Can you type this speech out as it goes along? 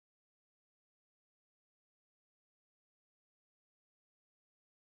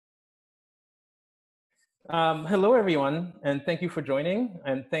Hello, everyone, and thank you for joining.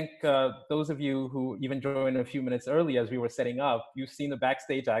 And thank those of you who even joined a few minutes early as we were setting up. You've seen the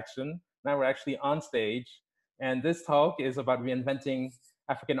backstage action. Now we're actually on stage. And this talk is about reinventing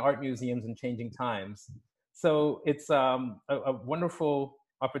African art museums in changing times. So it's a wonderful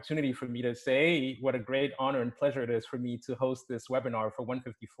opportunity for me to say what a great honor and pleasure it is for me to host this webinar for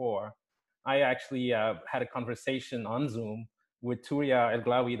 154. I actually had a conversation on Zoom with Touria El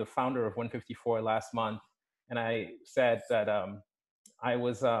Glaoui, the founder of 154, last month, and I said that I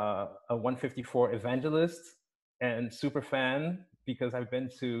was a 154 evangelist and super fan because I've been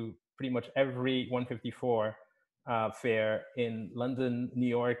to pretty much every 154 fair in London, New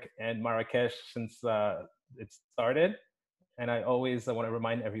York, and Marrakesh since it started. And I always want to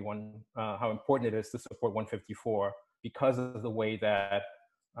remind everyone how important it is to support 154 because of the way that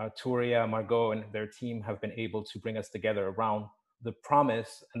Touria, Margot, and their team have been able to bring us together around the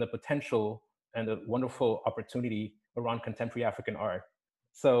promise and the potential and the wonderful opportunity around contemporary African art.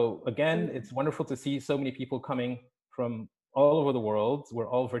 So again, it's wonderful to see so many people coming from all over the world. We're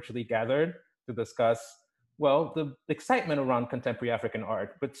all virtually gathered to discuss, well, the excitement around contemporary African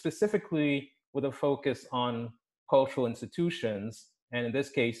art, but specifically with a focus on cultural institutions, and in this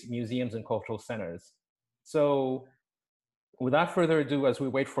case, museums and cultural centers. So without further ado, as we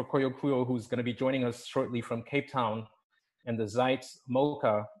wait for Koyo Kuyo, who's going to be joining us shortly from Cape Town and the Zeitz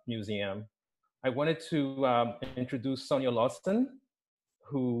MoCA Museum, I wanted to introduce Sonia Lawson,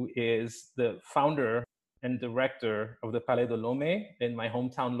 who is the founder and director of the Palais de Lomé in my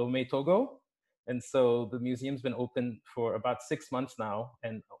hometown, Lomé, Togo. And so the museum's been open for about 6 months now,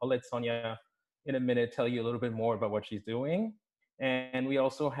 and I'll let Sonia in a minute tell you a little bit more about what she's doing. And we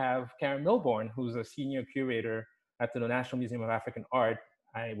also have Karen Milbourne, who's a senior curator at the National Museum of African Art,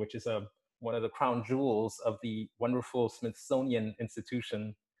 which is one of the crown jewels of the wonderful Smithsonian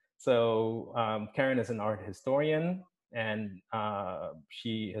Institution. So Karen is an art historian, and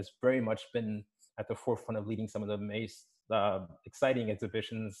she has very much been at the forefront of leading some of the most exciting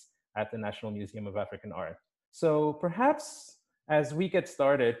exhibitions at the National Museum of African Art. So perhaps as we get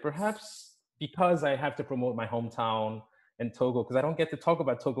started, perhaps because I have to promote my hometown in Togo, because I don't get to talk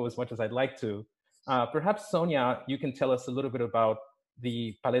about Togo as much as I'd like to, perhaps Sonia, you can tell us a little bit about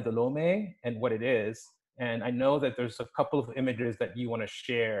the Palais de Lomé and what it is. And I know that there's a couple of images that you want to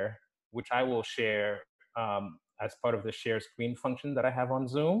share, which I will share as part of the share screen function that I have on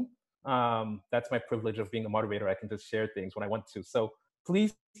Zoom. That's my privilege of being a moderator. I can just share things when I want to. So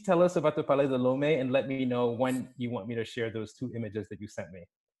please tell us about the Palais de Lomé and let me know when you want me to share those two images that you sent me.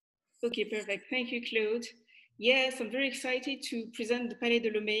 Okay, perfect. Thank you, Claude. Yes, I'm very excited to present the Palais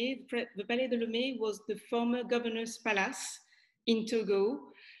de Lomé. The Palais de Lomé was the former governor's palace in Togo,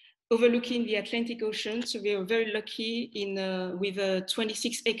 overlooking the Atlantic Ocean. So we are very lucky with a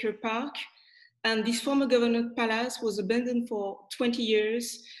 26-acre park. And this former governor's palace was abandoned for 20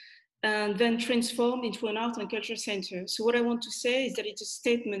 years and then transformed into an art and culture center. So what I want to say is that it's a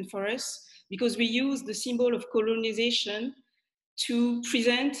statement for us because we use the symbol of colonization to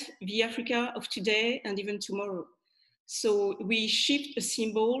present the Africa of today and even tomorrow. So we shift a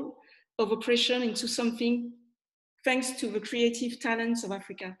symbol of oppression into something thanks to the creative talents of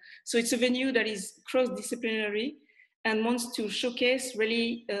Africa. So it's a venue that is cross-disciplinary and wants to showcase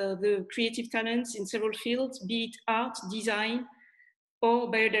really the creative talents in several fields, be it art, design,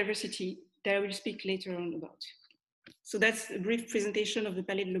 or biodiversity that I will speak later on about. So that's a brief presentation of the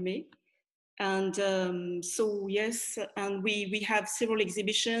Palais de Lomé. And so, yes, and we have several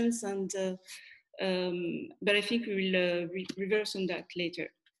exhibitions, but I think we will reverse on that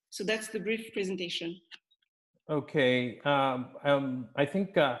later. So that's the brief presentation. Okay, I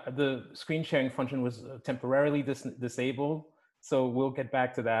think the screen sharing function was temporarily disabled, so we'll get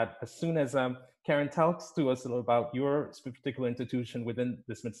back to that as soon as Karen talks to us a little about your particular institution within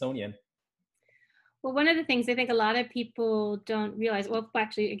the Smithsonian. Well, one of the things I think a lot of people don't realize, well,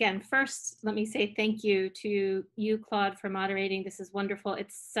 actually, again, first, let me say thank you to you, Claude, for moderating. This is wonderful.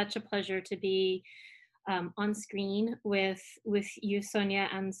 It's such a pleasure to be on screen with you, Sonia,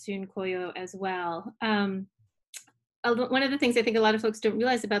 and soon Koyo as well. One of the things I think a lot of folks don't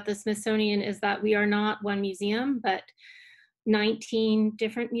realize about the Smithsonian is that we are not one museum, but 19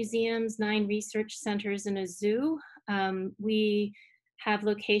 different museums, 9 research centers, and a zoo. We have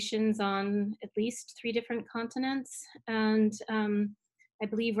locations on at least 3 different continents, and I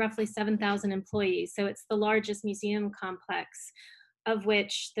believe roughly 7,000 employees. So it's the largest museum complex, of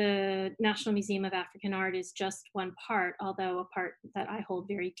which the National Museum of African Art is just one part, although a part that I hold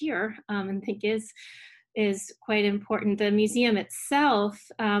very dear and think is quite important. The museum itself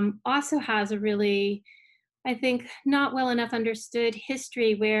also has a really I think, not well enough understood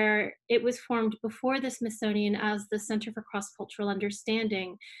history, where it was formed before the Smithsonian as the Center for Cross-Cultural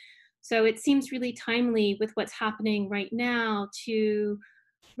Understanding. So it seems really timely with what's happening right now to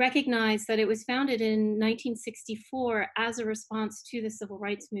recognize that it was founded in 1964 as a response to the civil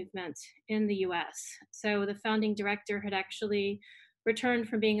rights movement in the US. So the founding director had actually returned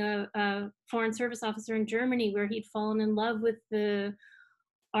from being a foreign service officer in Germany, where he'd fallen in love with the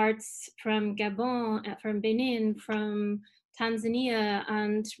arts from Gabon, from Benin, from Tanzania,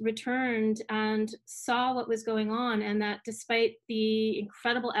 and returned and saw what was going on, and that despite the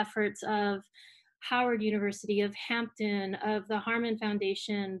incredible efforts of Howard University, of Hampton, of the Harman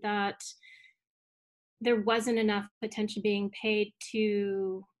Foundation, that there wasn't enough attention being paid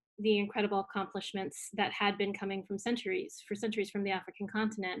to the incredible accomplishments that had been coming from centuries from the African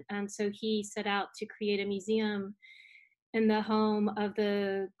continent. And so he set out to create a museum in the home of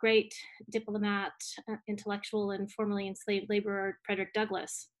the great diplomat, intellectual, and formerly enslaved laborer Frederick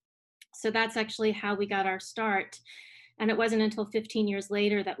Douglass. So that's actually how we got our start. And it wasn't until 15 years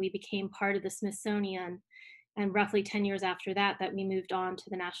later that we became part of the Smithsonian, and roughly 10 years after that, that we moved on to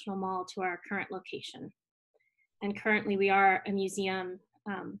the National Mall, to our current location. And currently we are a museum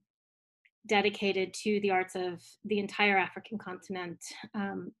dedicated to the arts of the entire African continent,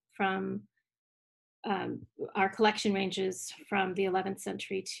 from our collection ranges from the 11th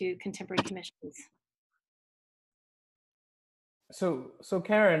century to contemporary commissions. So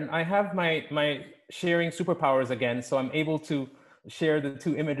Karen, I have my sharing superpowers again, so I'm able to share the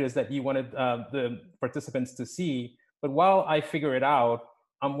two images that you wanted the participants to see. But while I figure it out,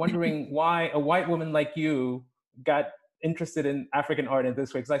 I'm wondering why a white woman like you got interested in African art in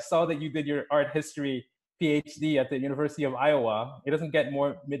this way, because I saw that you did your art history PhD at the University of Iowa. It doesn't get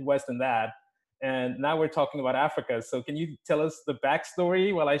more Midwest than that. And now we're talking about Africa. So can you tell us the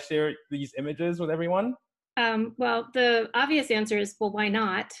backstory while I share these images with everyone? Well, the obvious answer is, well, why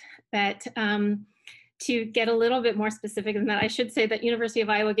not? But to get a little bit more specific than that, I should say that University of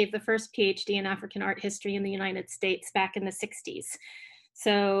Iowa gave the first PhD in African art history in the United States back in the 60s.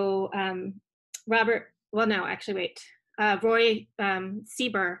 So Roy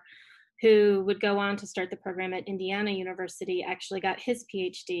Sieber, who would go on to start the program at Indiana University, actually got his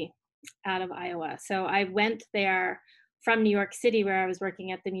PhD out of Iowa. So I went there from New York City, where I was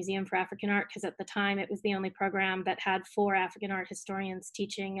working at the Museum for African Art, because at the time it was the only program that had 4 African art historians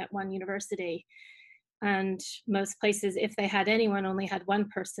teaching at one university. And most places, if they had anyone, only had one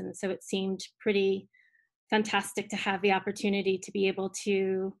person. So it seemed pretty fantastic to have the opportunity to be able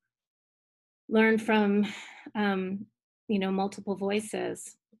to learn from, multiple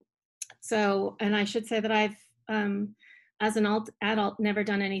voices. So, and I should say that I've, as an adult, never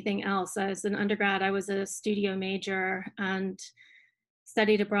done anything else. As an undergrad, I was a studio major and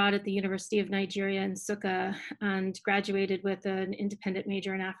studied abroad at the University of Nigeria in Nsukka, and graduated with an independent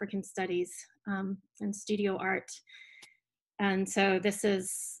major in African studies and studio art. And so this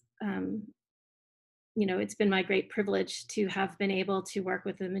is, it's been my great privilege to have been able to work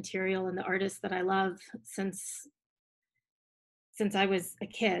with the material and the artists that I love since I was a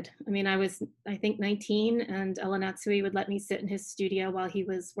kid. I mean, I was, I think, 19, and Ella Natsui would let me sit in his studio while he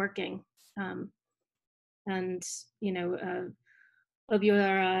was working.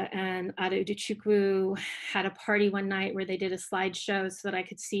 Obiora and Ada Udochukwu had a party one night where they did a slideshow so that I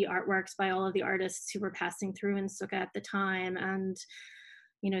could see artworks by all of the artists who were passing through in Nsukka at the time. And,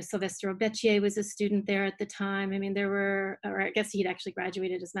 Sylvester Obechie was a student there at the time. I mean, or I guess he'd actually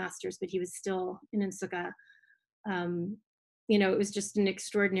graduated his master's, but he was still in Nsukka. It was just an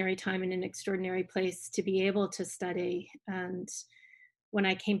extraordinary time and an extraordinary place to be able to study. And when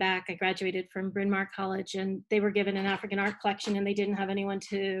I came back, I graduated from Bryn Mawr College, and they were given an African art collection and they didn't have anyone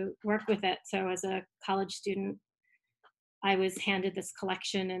to work with it. So as a college student, I was handed this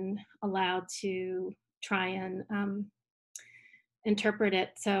collection and allowed to try and interpret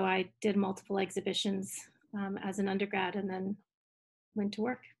it. So I did multiple exhibitions as an undergrad, and then went to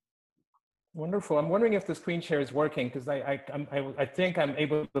work. Wonderful. I'm wondering if the screen share is working, because I think I'm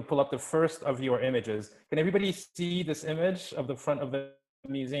able to pull up the first of your images. Can everybody see this image of the front of the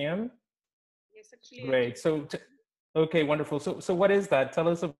museum? Yes, actually. Great. So, okay, wonderful. So what is that? Tell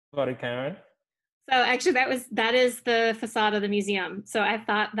us about it, Karen. So actually that is the facade of the museum. So I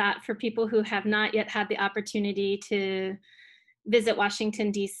thought that for people who have not yet had the opportunity to visit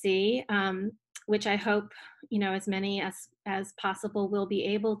Washington, DC, which I hope, as many as possible will be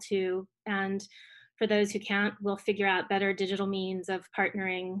able to. And for those who can't, we'll figure out better digital means of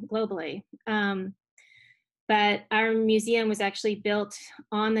partnering globally. But our museum was actually built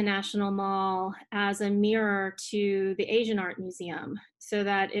on the National Mall as a mirror to the Asian Art Museum, so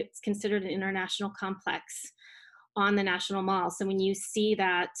that it's considered an international complex on the National Mall. So when you see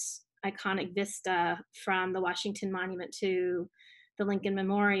that iconic vista from the Washington Monument to the Lincoln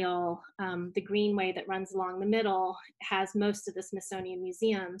Memorial, the greenway that runs along the middle has most of the Smithsonian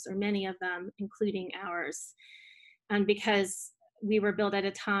museums, or many of them, including ours. And because we were built at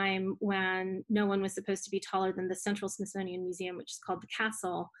a time when no one was supposed to be taller than the Central Smithsonian Museum, which is called the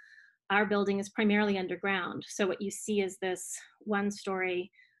Castle, our building is primarily underground. So what you see is this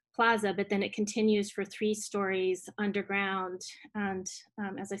one-story plaza, but then it continues for 3 stories underground, and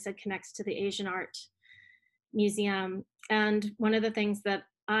as I said, connects to the Asian Art Museum. And one of the things that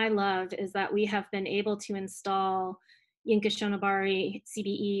I love is that we have been able to install Yinka Shonibari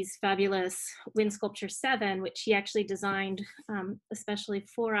CBE's fabulous Wind Sculpture 7, which he actually designed especially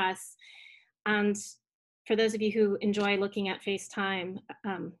for us. And for those of you who enjoy looking at FaceTime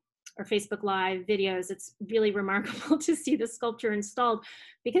or Facebook Live videos, it's really remarkable to see the sculpture installed,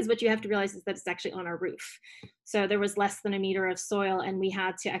 because what you have to realize is that it's actually on our roof. So there was less than a meter of soil, and we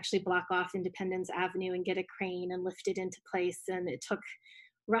had to actually block off Independence Avenue and get a crane and lift it into place. And it took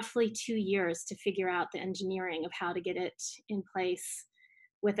roughly 2 years to figure out the engineering of how to get it in place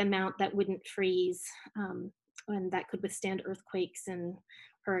with a mount that wouldn't freeze and that could withstand earthquakes and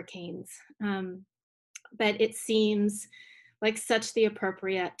hurricanes. But it seems like such the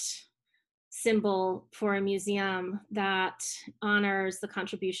appropriate symbol for a museum that honors the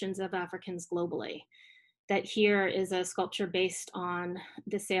contributions of Africans globally. That here is a sculpture based on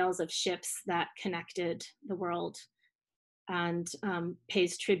the sails of ships that connected the world, and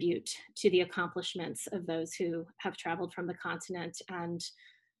pays tribute to the accomplishments of those who have traveled from the continent and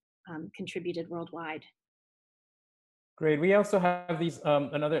contributed worldwide. Great. We also have these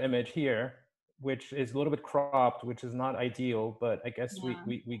another image here, which is a little bit cropped, which is not ideal, but I guess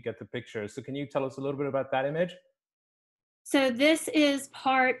we get the picture. So can you tell us a little bit about that image? So this is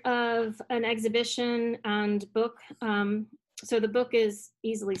part of an exhibition and book. So the book is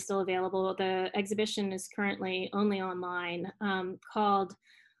easily still available. The exhibition is currently only online, called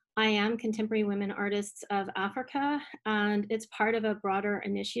I Am Contemporary Women Artists of Africa. And it's part of a broader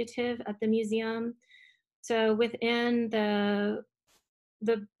initiative at the museum. So within the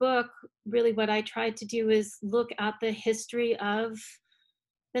book, really what I tried to do is look at the history of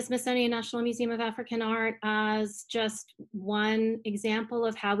the Smithsonian National Museum of African Art as just one example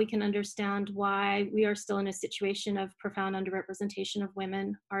of how we can understand why we are still in a situation of profound underrepresentation of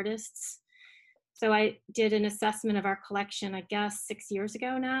women artists. So I did an assessment of our collection, I guess 6 years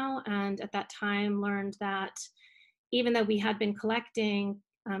ago now, and at that time learned that even though we had been collecting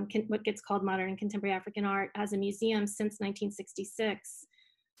what gets called modern and contemporary African art as a museum since 1966,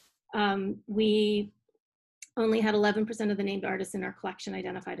 we only had 11% of the named artists in our collection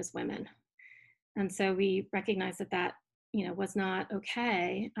identified as women. And so we recognized that that, was not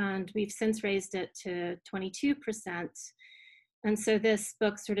okay. And we've since raised it to 22%. And so this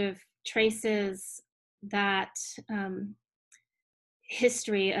book sort of traces that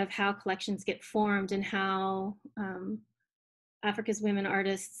history of how collections get formed and how Africa's women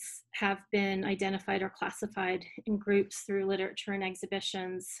artists have been identified or classified in groups through literature and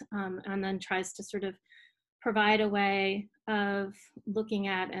exhibitions, and then tries to sort of provide a way of looking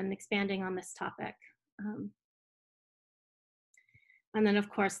at and expanding on this topic. And then, of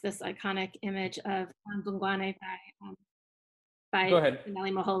course, this iconic image of Bungwane by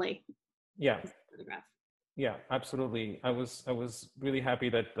Zanele Muholi. Yeah. Yeah, absolutely. I was really happy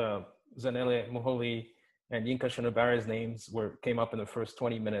that Zanele Muholi and Yinka Shonibari's names came up in the first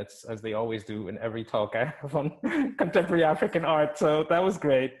 20 minutes, as they always do in every talk I have on contemporary African art. So that was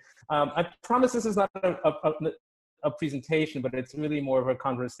great. I promise this is not a presentation, but it's really more of a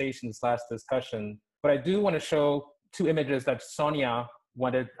conversation / discussion. But I do want to show 2 images that Sonia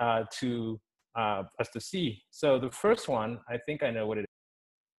wanted us to see. So the first one, I think I know what it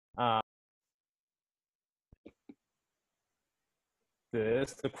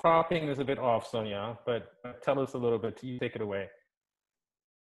is. The cropping is a bit off, Sonia, but tell us a little bit. You take it away.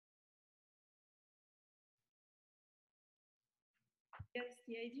 Yes,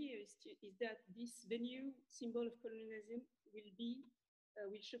 the idea is that this venue, symbol of colonialism,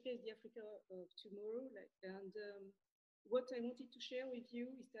 will showcase the Africa of tomorrow. What I wanted to share with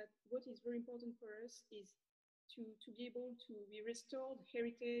you is that what is very important for us is to be able to be restored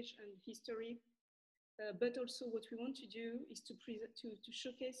heritage and history. But also what we want to do is to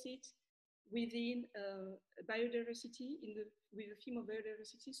showcase it within biodiversity, with the theme of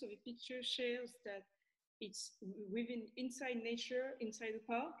biodiversity. So the picture shares that it's inside nature, inside the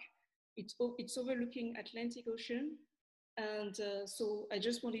park, It's overlooking Atlantic Ocean. And so I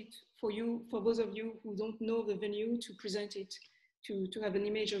just wanted for those of you who don't know the venue, to present it, to have an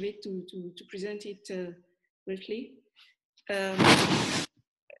image of it, to present it briefly.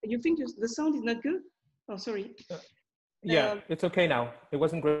 You think the sound is not good? Oh, sorry. Yeah, it's okay now. It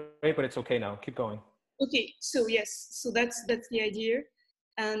wasn't great, but it's okay now. Keep going. Okay, so yes, so that's the idea.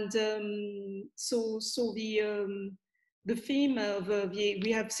 And so the theme of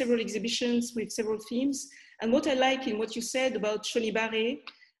we have several exhibitions with several themes. And what I like in what you said about Shoni Barre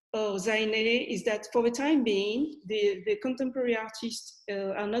or Zainele is that for the time being, the contemporary artists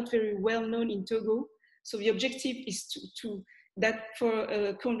are not very well known in Togo. So the objective is to that for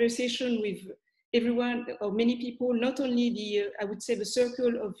a conversation with everyone or many people, not only the, I would say the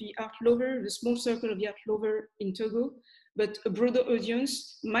circle of the art lover, the small circle of the art lover in Togo, but a broader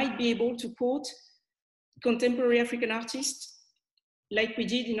audience might be able to quote contemporary African artists like we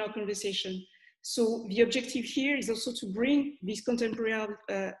did in our conversation. So the objective here is also to bring these contemporary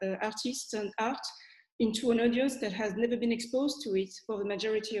artists and art into an audience that has never been exposed to it for the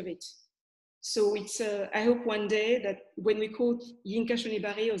majority of it. So it's, I hope one day that when we quote Yinka Shoni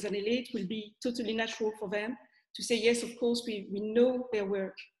Barre or Zanele, it will be totally natural for them to say, yes, of course, we know their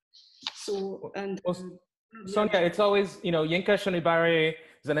work. So, and Sonia, it's always, you know, Yinka Shoni Barre,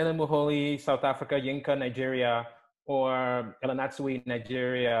 Zanele Muholi, South Africa, Yinka, Nigeria, or Elanatsui,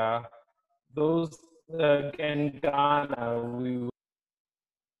 Nigeria. Those in Ghana,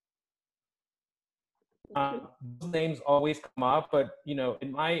 those names always come up, but, you know,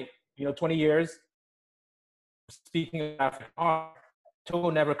 in my 20 years speaking of African art,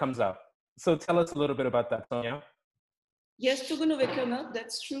 Togo never comes up. So tell us a little bit about that, Sonia. Yes, Togo never come up.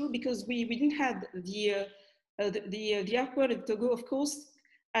 That's true, because we didn't have the art world in Togo, of course.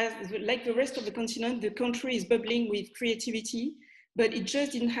 As like the rest of the continent, the country is bubbling with creativity, but it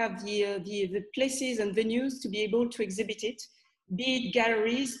just didn't have the places and venues to be able to exhibit it, be it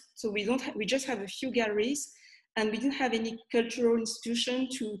galleries. So we just have a few galleries, and we didn't have any cultural institution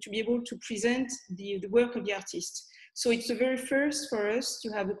to be able to present the work of the artist. So it's the very first for us to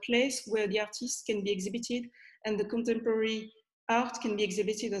have a place where the artist can be exhibited and the contemporary art can be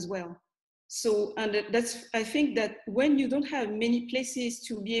exhibited as well. So, and that's, I think that when you don't have many places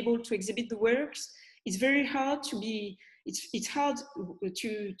to be able to exhibit the works, it's very hard to be, it's hard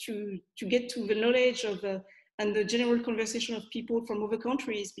to get to the knowledge of and the general conversation of people from other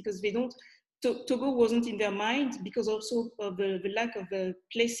countries, because they don't, Togo wasn't in their mind because also of the lack of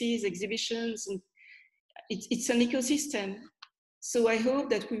places, exhibitions, and it's an ecosystem. So I hope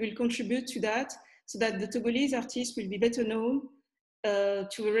that we will contribute to that, so that the Togolese artists will be better known to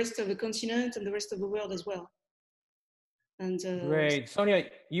the rest of the continent and the rest of the world as well. And great. Sonia,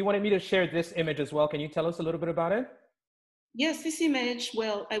 you wanted me to share this image as well. Can you tell us a little bit about it? Yes, this image,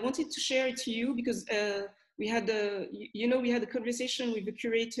 well, I wanted to share it to you because we had we had a conversation with the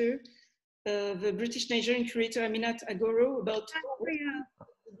curator, the British Nigerian curator Aminat Agoro, about.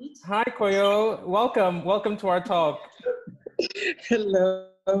 Hi, Koyo. Welcome to our talk. Hello.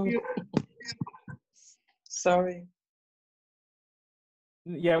 Sorry.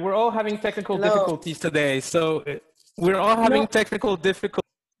 Yeah, we're all having technical difficulties today. So we're all having technical difficulties.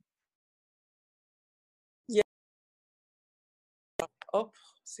 Yeah. Hop,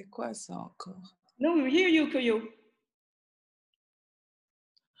 c'est quoi ça encore? No, we hear you, Koyo.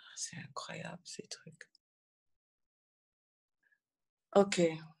 C'est incroyable ces trucs.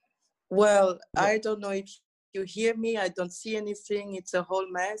 Okay. Well, I don't know if you hear me. I don't see anything. It's a whole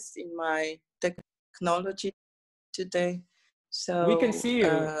mess in my technology today. So we can see you.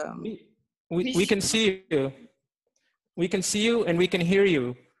 We can see you. We can see you and we can hear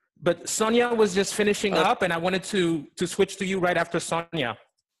you. But Sonia was just finishing up, and I wanted to switch to you right after Sonia.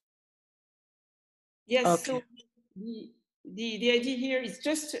 Yes. Okay. So the idea here is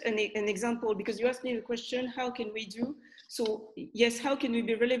just an example, because you asked me the question, how can we do? So yes, how can we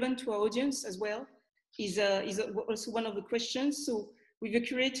be relevant to our audience as well is also one of the questions. So with the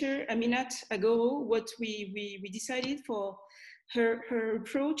curator Aminat Agoro, what we decided for her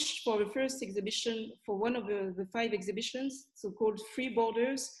approach for the first exhibition, for one of the 5 exhibitions, so-called Free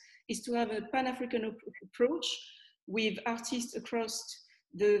Borders, is to have a Pan-African approach with artists across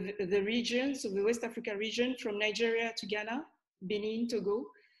the region, so the West Africa region, from Nigeria to Ghana, Benin, Togo,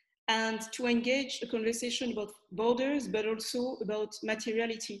 and to engage a conversation about borders, but also about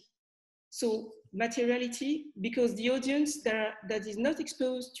materiality. So materiality, because the audience that is not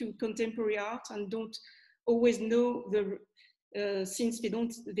exposed to contemporary art and don't always know since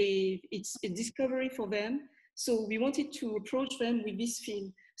it's a discovery for them. So we wanted to approach them with this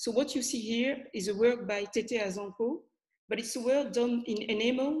film. So what you see here is a work by Tete Azanko but it's a work done in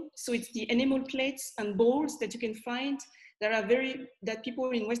enamel. So it's the enamel plates and bowls that you can find that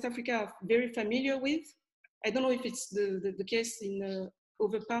people in West Africa are very familiar with. I don't know if it's the case in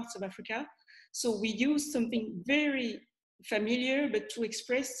other parts of Africa. So we use something very familiar, but to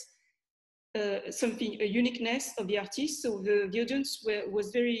express a uniqueness of the artist. So the audience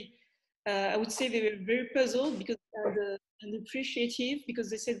was very, I would say they were very puzzled because and appreciative, because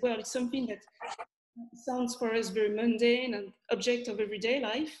they said, well, it's something that sounds for us very mundane and object of everyday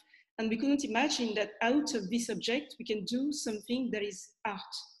life. And we couldn't imagine that out of this object, we can do something that is art.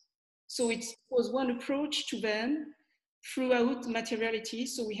 So it was one approach to them throughout materiality.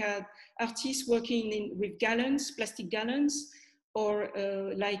 So we had artists working with gallons, plastic gallons, or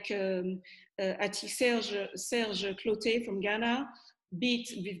Serge Clotet from Ghana, be it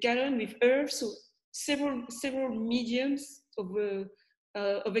with gallon, with earth. So several mediums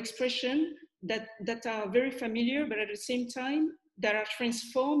of expression that are very familiar, but at the same time, that are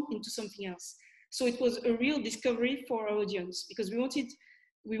transformed into something else. So it was a real discovery for our audience, because we wanted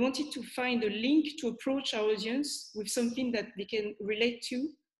to find a link to approach our audience with something that they can relate to.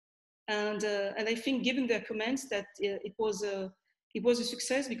 And I think, given their comments, that it was a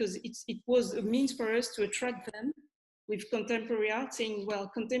success, because it was a means for us to attract them with contemporary art, saying, well,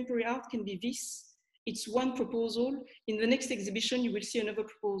 contemporary art can be this. It's one proposal. In the next exhibition, you will see another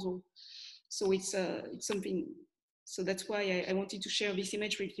proposal. So it's something. So that's why I wanted to share this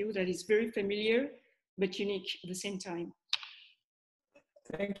image with you that is very familiar, but unique at the same time.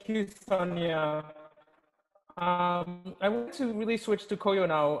 Thank you, Sonia. I want to really switch to Koyo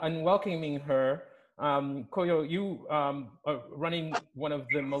now and welcoming her. Koyo, you are running one of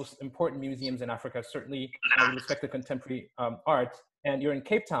the most important museums in Africa, certainly with respect to contemporary art, and you're in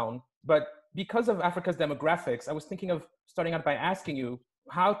Cape Town. But because of Africa's demographics, I was thinking of starting out by asking you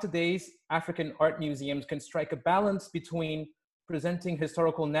how today's African art museums can strike a balance between presenting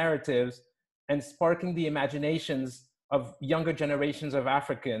historical narratives and sparking the imaginations of younger generations of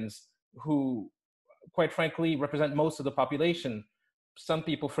Africans who, quite frankly, represent most of the population. Some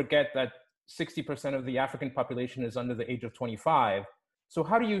people forget that 60% of the African population is under the age of 25. So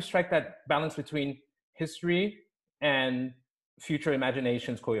how do you strike that balance between history and future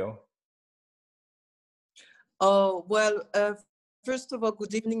imaginations, Koyo? Oh, well, first of all,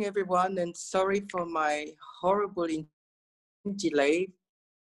 good evening, everyone, and sorry for my horrible delay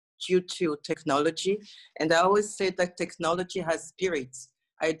due to technology. And I always say that technology has spirits.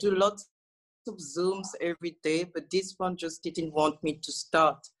 I do lots of Zooms every day, but this one just didn't want me to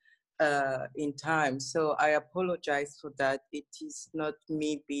start in time. So I apologize for that. It is not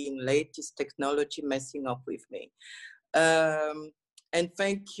me being late, it's technology messing up with me. And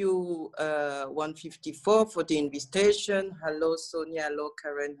thank you, 154, for the invitation. Hello, Sonia. Hello,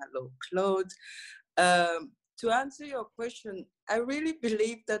 Karen. Hello, Claude. To answer your question, I really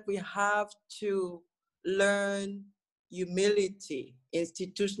believe that we have to learn humility,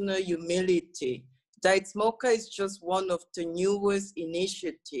 institutional humility. Dites MoCA is just one of the newest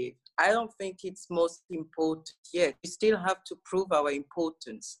initiatives. I don't think it's most important yet. We still have to prove our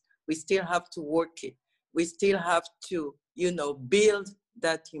importance. We still have to work it. We still have to, build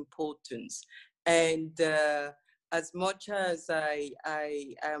that importance. And as much as I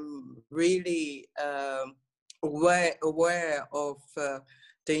am really aware of the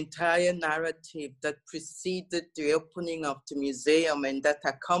entire narrative that preceded the opening of the museum and that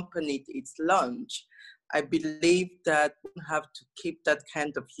accompanied its launch, I believe that we have to keep that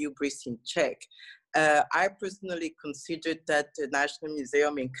kind of hubris in check. I personally consider that the National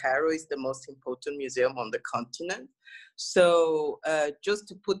Museum in Cairo is the most important museum on the continent. So just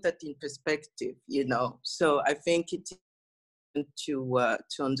to put that in perspective, so I think it's important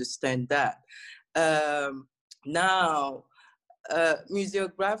to understand that. Now,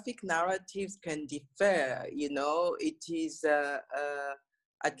 museographic narratives can differ, it is,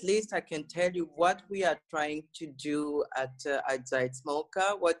 at least I can tell you what we are trying to do at Dites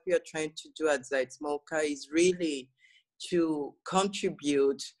MoCA. What we are trying to do at Dites MoCA is really to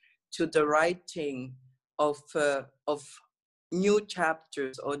contribute to the writing of new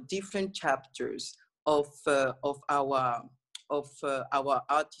chapters or different chapters of our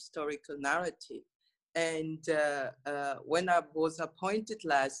art historical narrative. And when I was appointed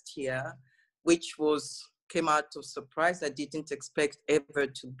last year, which came out of surprise, I didn't expect ever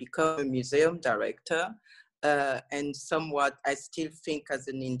to become a museum director. And somewhat, I still think as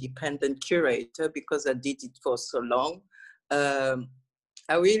an independent curator because I did it for so long.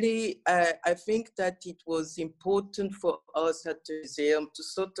 I think that it was important for us at the museum to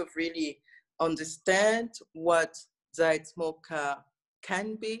sort of really understand what Dites MoCA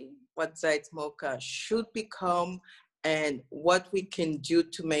can be, what Dites MoCA should become, and what we can do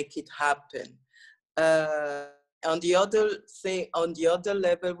to make it happen. On the other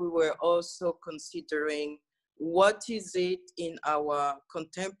level, we were also considering what is it in our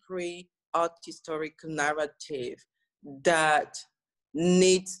contemporary art historical narrative that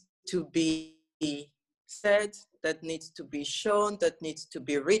needs to be said, that needs to be shown, that needs to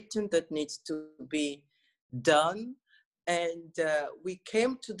be written, that needs to be done. And we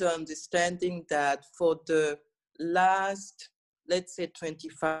came to the understanding that for the last, let's say,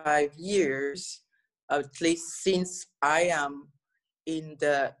 25 years, at least since I am in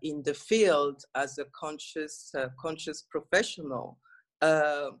the field as a conscious professional,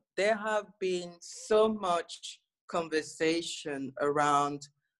 there have been so much conversation around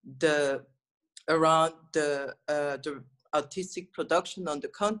the artistic production on the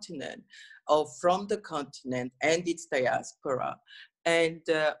continent, or from the continent and its diaspora. And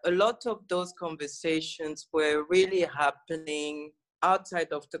a lot of those conversations were really happening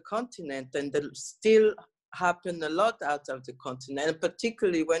outside of the continent, and they still happen a lot out of the continent, and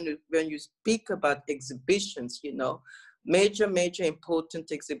particularly when you speak about exhibitions, you know, major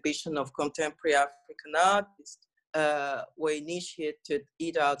important exhibition of contemporary African artists were initiated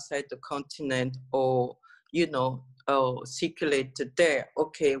either outside the continent or, you know, circulated there.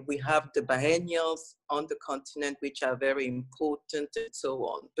 Okay, we have the biennials on the continent, which are very important and so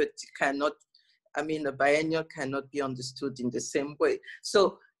on, but a biennial cannot be understood in the same way.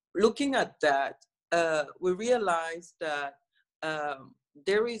 So looking at that, we realized that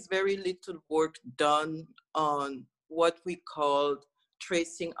there is very little work done on what we called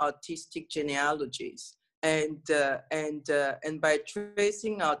tracing artistic genealogies. And by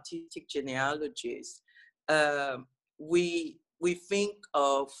tracing artistic genealogies, we think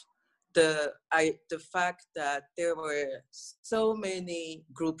of the fact that there were so many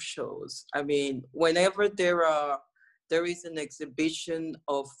group shows. I mean, whenever there is an exhibition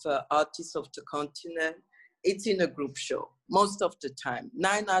of artists of the continent, it's in a group show most of the time.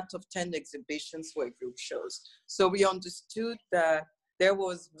 9 out of 10 exhibitions were group shows. So we understood that there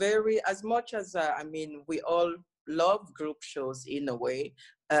was as much as, we all love group shows in a way.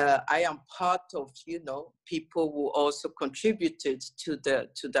 I am part of, you know, people who also contributed to the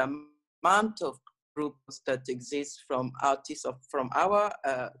amount of groups that exist from artists from our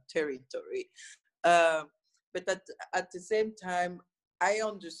territory. But at the same time, I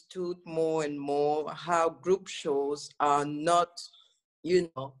understood more and more how group shows are not, you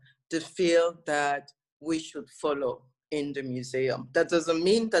know, the field that we should follow in the museum. That doesn't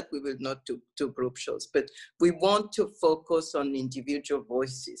mean that we will not do group shows, but we want to focus on individual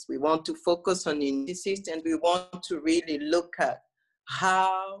voices. We want to focus on indices, and we want to really look at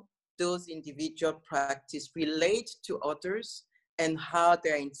how those individual practices relate to others, and how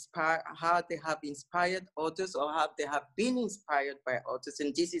they have inspired others, or how they have been inspired by others.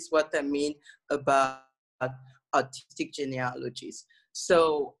 And this is what I mean about artistic genealogies.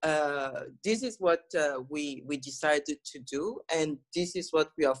 So this is what we decided to do, and this is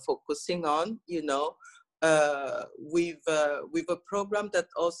what we are focusing on, you know, with a program that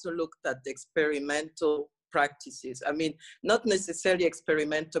also looked at experimental practices. I mean, not necessarily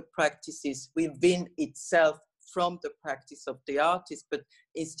experimental practices within itself from the practice of the artist, but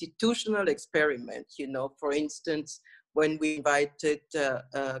institutional experiment. You know, for instance, when we invited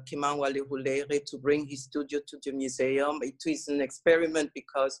Kimang Wale Hulere to bring his studio to the museum, it was an experiment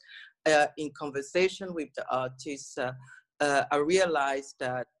because in conversation with the artists, I realized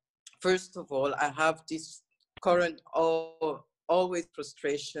that, first of all, I have this current always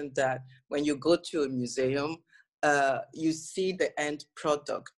frustration that when you go to a museum, you see the end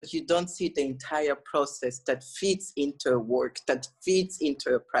product, but you don't see the entire process that feeds into a work, that feeds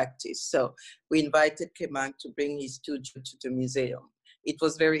into a practice. So we invited Kimang to bring his studio to the museum. It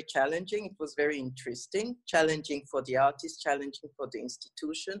was very challenging. It was very interesting, challenging for the artist, challenging for the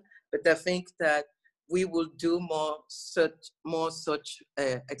institution. But I think that we will do more such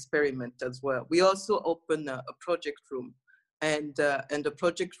experiment as well. We also open a project room, and the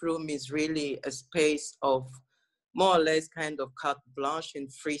project room is really a space of more or less kind of carte blanche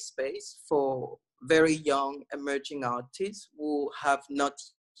and free space for very young emerging artists who have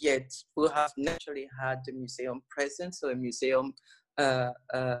naturally had a museum presence or a museum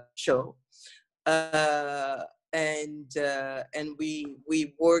show. And we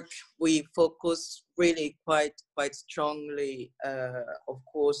focus really quite strongly, of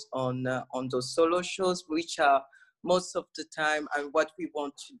course, on those solo shows, which are most of the time, and what we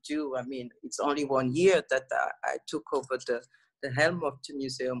want to do. I mean, it's only 1 year that I took over the helm of the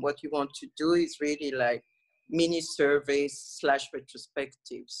museum. What we want to do is really like mini surveys /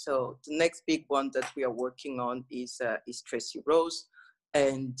 retrospective. So the next big one that we are working on is Tracy Rose,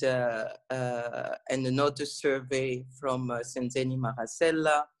 and another survey from Senzeni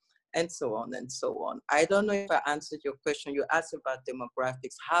Marasella, and so on and so on. I don't know if I answered your question. You asked about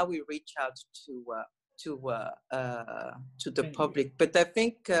demographics, how we reach out to the public. But I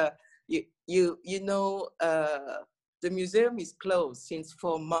think you know, the museum is closed since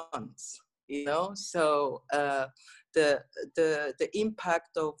 4 months. You know, so the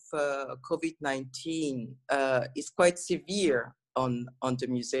impact of COVID-19 is quite severe on the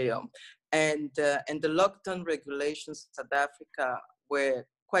museum, and the lockdown regulations in South Africa were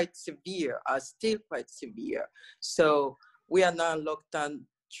quite severe, are still quite severe. So we are now in lockdown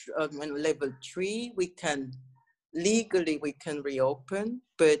level 3. We can legally reopen,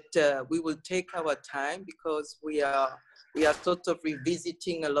 but we will take our time, because we are sort of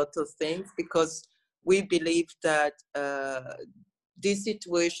revisiting a lot of things, because we believe that this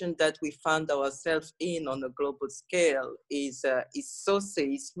situation that we found ourselves in on a global scale is so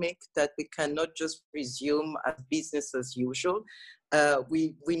seismic that we cannot just resume as business as usual.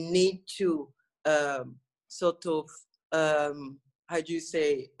 We need to sort of, how do you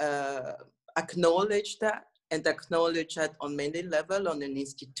say, acknowledge that, and acknowledge that on many levels, on an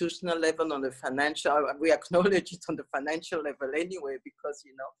institutional level, on the financial. We acknowledge it on the financial level anyway, because,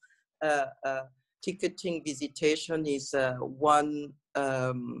 you know, ticketing visitation is one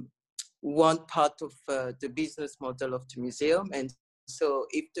part of the business model of the museum. And so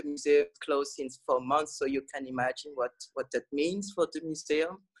if the museum closed since 4 months, so you can imagine what that means for the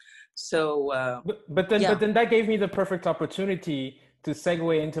museum. So, but then that gave me the perfect opportunity to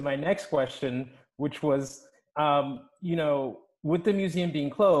segue into my next question, which was, you know, with the museum being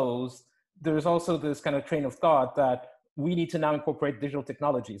closed, there's also this kind of train of thought that we need to now incorporate digital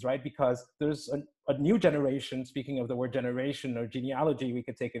technologies, right? Because there's a new generation, speaking of the word generation or genealogy, we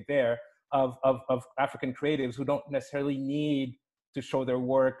could take it there, of African creatives who don't necessarily need to show their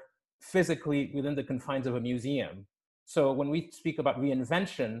work physically within the confines of a museum. So when we speak about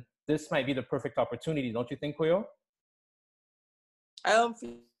reinvention, this might be the perfect opportunity, don't you think, Koyo? I don't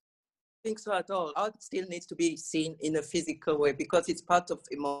think so at all. Art still needs to be seen in a physical way, because it's part of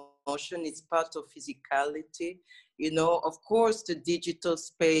emotion, it's part of physicality. You know, of course, the digital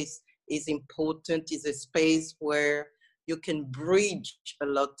space is important, is a space where you can bridge a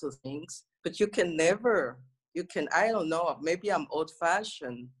lot of things, but you can never, I don't know, maybe I'm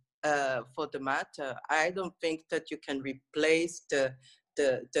old-fashioned for the matter. I don't think that you can replace the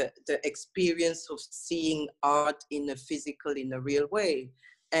experience of seeing art in a physical, in a real way.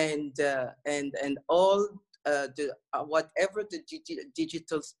 And all whatever the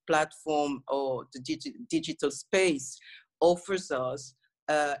digital platform or the digital space offers us,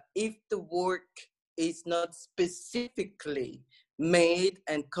 if the work is not specifically made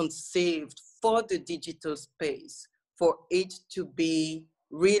and conceived for the digital space, for it to be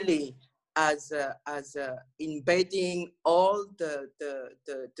really as embedding all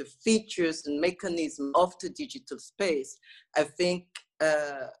the features and mechanisms of the digital space, I think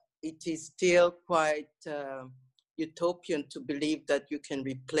it is still quite utopian to believe that you can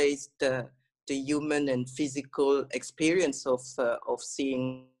replace the human and physical experience of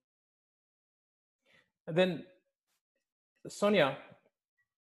seeing. And then, Sonia.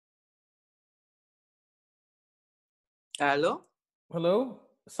 Hello? Hello?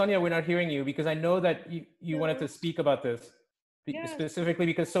 Sonia, we're not hearing you, because I know that you wanted to speak about this, yes. Specifically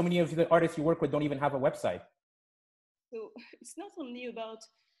because so many of the artists you work with don't even have a website. So it's not only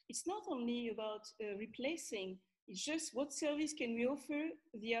about replacing, it's just what service can we offer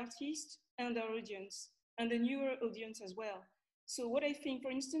the artist and our audience, and the newer audience as well. So what I think,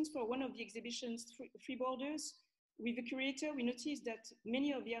 for instance, for one of the exhibitions, Free Borders, with the curator, we noticed that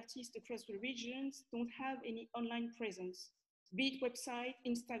many of the artists across the regions don't have any online presence, be it website,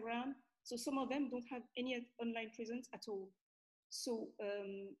 Instagram. So some of them don't have any online presence at all. So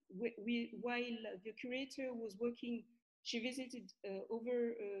while the curator was working, she visited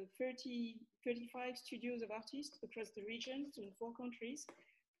over 35 studios of artists across the region, so in 4 countries.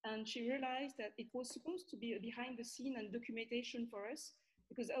 And she realized that it was supposed to be a behind the scene and documentation for us,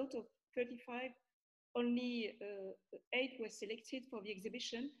 because out of 35, only 8 were selected for the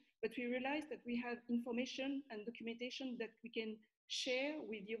exhibition. But we realized that we have information and documentation that we can share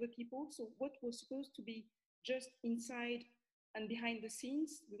with the other people. So what was supposed to be just inside and behind the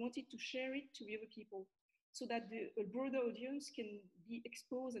scenes, we wanted to share it to the other people, so that a broader audience can be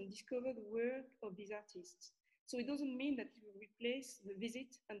exposed and discover the work of these artists. So it doesn't mean that you replace the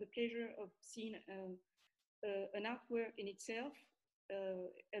visit and the pleasure of seeing an artwork in itself,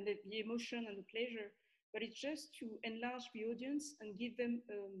 and the emotion and the pleasure, but it's just to enlarge the audience and give them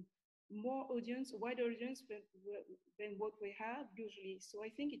more audience, a wider audience than what we have usually. So I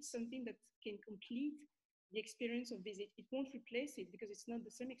think it's something that can complete the experience of visit. It won't replace it because it's not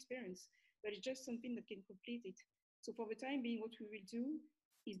the same experience, but it's just something that can complete it. So for the time being, what we will do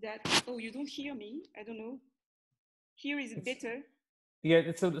is that, oh, you don't hear me? I don't know. Here is it better? Yeah,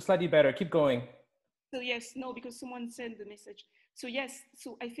 it's slightly better. Keep going. So yes, no, because someone sent the message. So yes,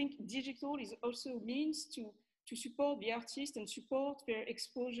 so I think digital is also a means to support the artists and support their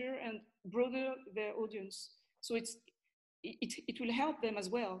exposure and broaden their audience. So it will help them as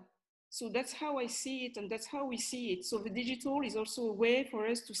well. So that's how I see it, and that's how we see it. So the digital is also a way for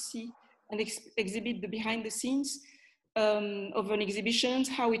us to see and exhibit the behind the scenes of an exhibition,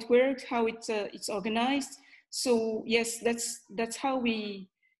 how it works, how it's organized. So yes, that's how we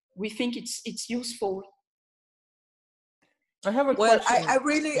think it's useful. I have a well, question. I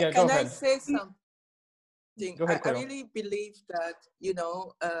really, yeah, can I say something? Go ahead, I really believe that, you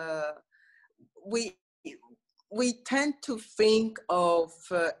know, we tend to think of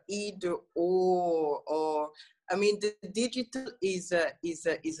either or, I mean, the digital is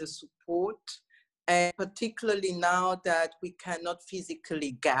a support, and particularly now that we cannot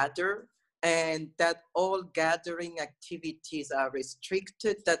physically gather, and that all gathering activities are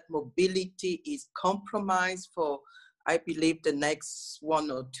restricted, that mobility is compromised for, I believe, the next 1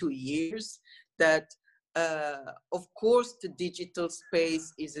 or 2 years, that of course the digital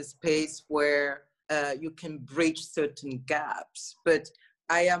space is a space where you can bridge certain gaps, but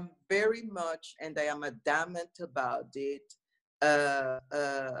I am very much, and I am adamant about it,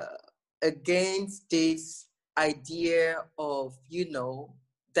 against this idea of, you know,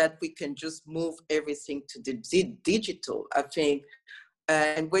 that we can just move everything to the digital. I think,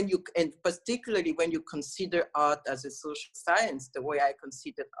 and particularly when you consider art as a social science, the way I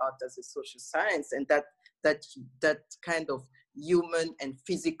consider art as a social science, and that kind of human and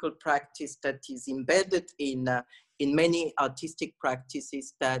physical practice that is embedded in many artistic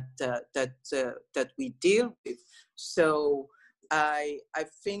practices that we deal with. So I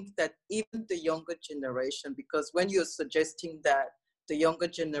think that even the younger generation, because when you're suggesting that the younger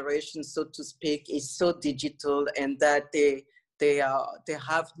generation, so to speak, is so digital, and that they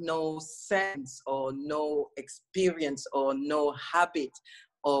have no sense or no experience or no habit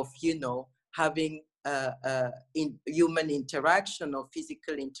of, you know, having in human interaction or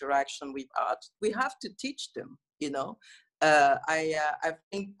physical interaction with art, we have to teach them, you know. I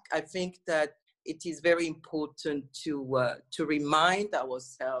think that it is very important to remind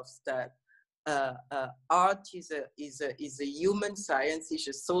ourselves that art is a human science, is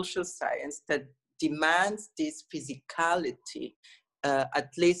a social science that demands this physicality, at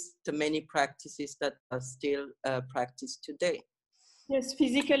least the many practices that are still practiced today. Yes,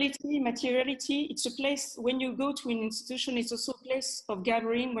 physicality, materiality, it's a place, when you go to an institution, it's also a place of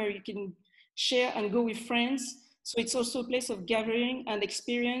gathering where you can share and go with friends. So it's also a place of gathering and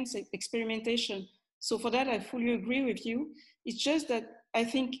experience, experimentation. So for that, I fully agree with you. It's just that I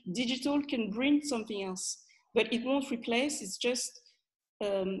think digital can bring something else, but it won't replace, it's just,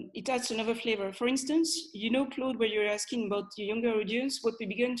 it adds another flavor. For instance, you know, Claude, where you're asking about the younger audience, what we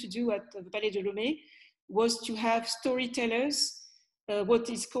began to do at the Palais de Lomé was to have storytellers. What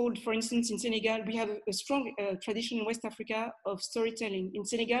is called, for instance, in Senegal, we have a strong tradition in West Africa of storytelling. In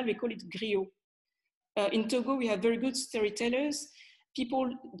Senegal, we call it griot. In Togo, we have very good storytellers, people,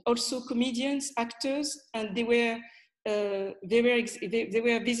 also comedians, actors, and they were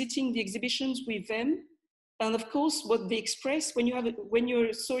visiting the exhibitions with them. And of course, what they express, when you're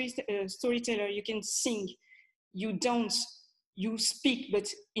a storyteller, you can sing, you dance, you speak, but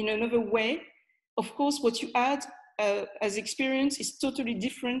in another way. Of course, what you add as experience is totally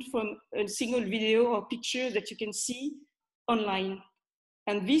different from a single video or picture that you can see online.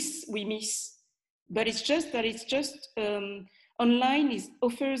 And this we miss. But it's just that online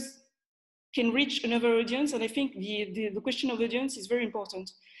can reach another audience. And I think the question of audience is very important.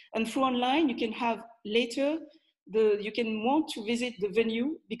 And through online, you can have later, you can want to visit the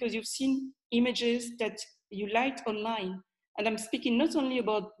venue because you've seen images that you liked online. And I'm speaking not only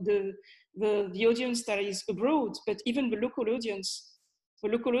about the audience that is abroad, but even the local audience. The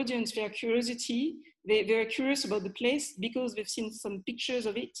local audience, their curiosity, they're curious about the place because they've seen some pictures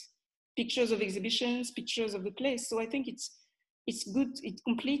of it, pictures of exhibitions, pictures of the place. So I think it's good, it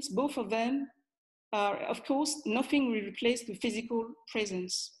completes both of them. Of course, nothing will replace the physical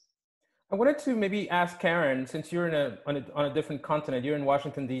presence. I wanted to maybe ask Karen, since you're on a different continent, you're in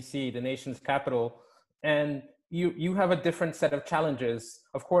Washington, D.C., the nation's capital, and you have a different set of challenges.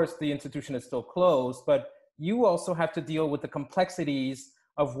 Of course, the institution is still closed, but you also have to deal with the complexities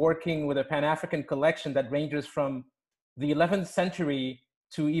of working with a Pan-African collection that ranges from the 11th century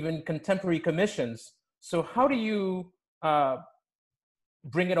to even contemporary commissions. So how do you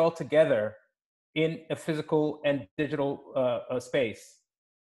bring it all together in a physical and digital space?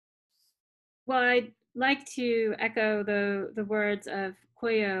 Well, I'd like to echo the words of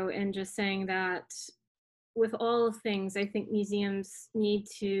Koyo and just saying that with all things, I think museums need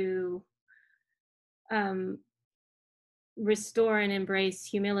to restore and embrace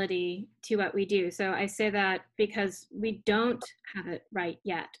humility to what we do. So I say that because we don't have it right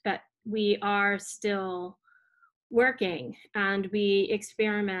yet, but we are still working and we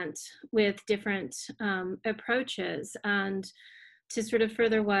experiment with different approaches. And to sort of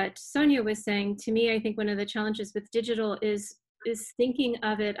further what Sonia was saying, to me, I think one of the challenges with digital is thinking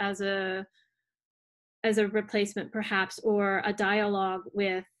of it as a replacement perhaps, or a dialogue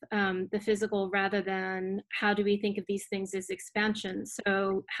with the physical, rather than how do we think of these things as expansion.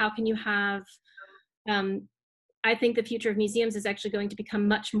 So how can you have, I think the future of museums is actually going to become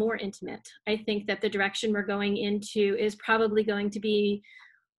much more intimate. I think that the direction we're going into is probably going to be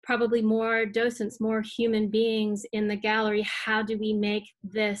more docents, more human beings in the gallery. How do we make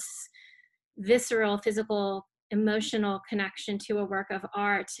this visceral, physical, emotional connection to a work of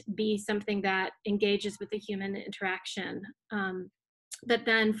art be something that engages with the human interaction? But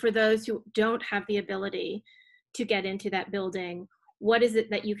then for those who don't have the ability to get into that building, what is it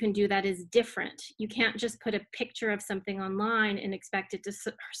that you can do that is different? You can't just put a picture of something online and expect it to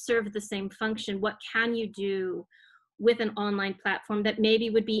serve the same function. What can you do with an online platform that maybe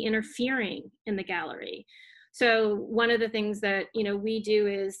would be interfering in the gallery? So one of the things that we do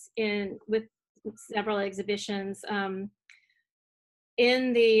is with several exhibitions,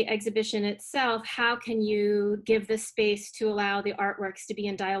 in the exhibition itself, how can you give the space to allow the artworks to be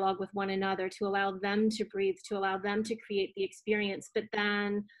in dialogue with one another, to allow them to breathe, to allow them to create the experience, but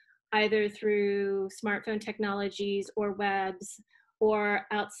then either through smartphone technologies or webs or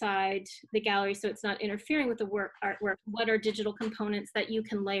outside the gallery, so it's not interfering with the artwork, what are digital components that you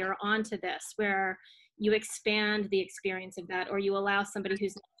can layer onto this, where you expand the experience of that, or you allow somebody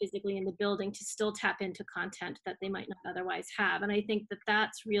who's not physically in the building to still tap into content that they might not otherwise have. And I think that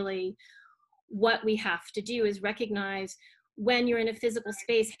that's really what we have to do, is recognize when you're in a physical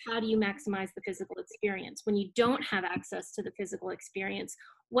space, how do you maximize the physical experience? When you don't have access to the physical experience,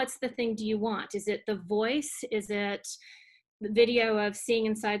 what's the thing do you want? Is it the voice? Is it the video of seeing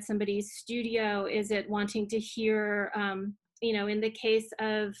inside somebody's studio? Is it wanting to hear, in the case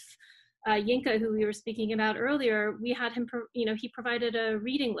of Yinka, who we were speaking about earlier, we had him, he provided a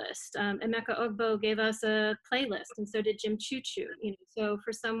reading list. Emeka Ogbo gave us a playlist, and so did Jim Choo Choo. So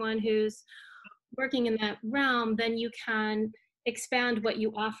for someone who's working in that realm, then you can expand what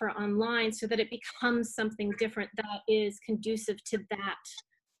you offer online so that it becomes something different that is conducive to that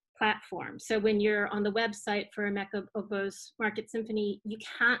platform. So when you're on the website for Emeka Ogbo's Market Symphony, you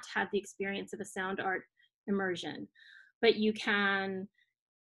can't have the experience of a sound art immersion, but you can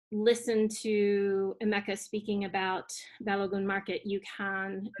listen to Emeka speaking about Balogun Market, you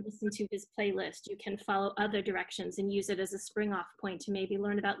can listen to his playlist, you can follow other directions and use it as a spring off point to maybe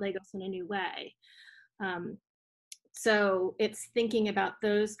learn about Lagos in a new way. So it's thinking about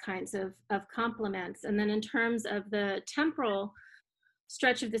those kinds of complements. And then in terms of the temporal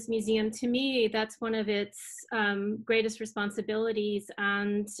stretch of this museum, to me, that's one of its greatest responsibilities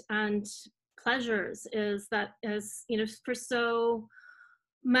and pleasures, is that, as for so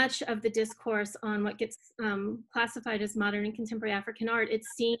much of the discourse on what gets classified as modern and contemporary African art,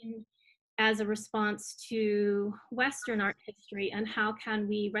 it's seen as a response to Western art history, and how can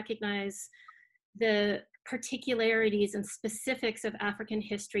we recognize the particularities and specifics of African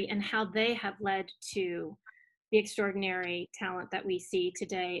history and how they have led to the extraordinary talent that we see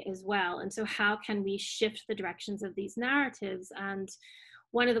today as well. And so how can we shift the directions of these narratives? And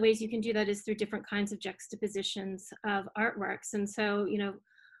one of the ways you can do that is through different kinds of juxtapositions of artworks. And so,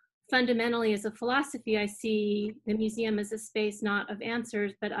 fundamentally as a philosophy, I see the museum as a space not of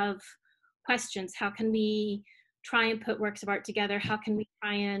answers, but of questions. How can we try and put works of art together? How can we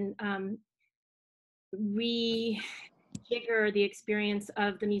try and rejigger the experience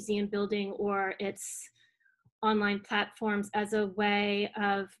of the museum building or its online platforms as a way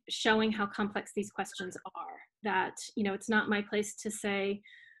of showing how complex these questions are? That, it's not my place to say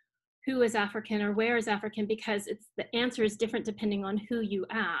who is African or where is African, because the answer is different depending on who you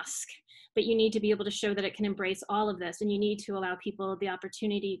ask. But you need to be able to show that it can embrace all of this, and you need to allow people the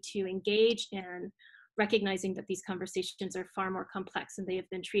opportunity to engage in recognizing that these conversations are far more complex than they have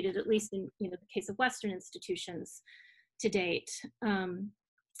been treated, at least in the case of Western institutions to date.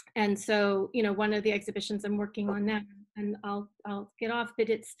 And so, one of the exhibitions I'm working on now and I'll get off, but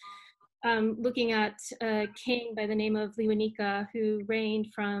it's looking at a king by the name of Lewanika, who reigned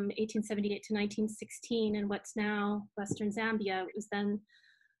from 1878 to 1916 in what's now Western Zambia. It was then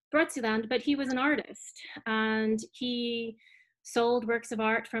Brotsuland, but he was an artist, and he sold works of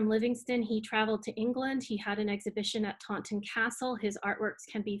art from Livingston. He traveled to England. He had an exhibition at Taunton Castle. His artworks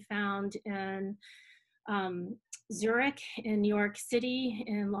can be found in Zurich, in New York City,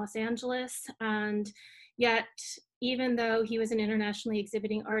 in Los Angeles. And yet, even though he was an internationally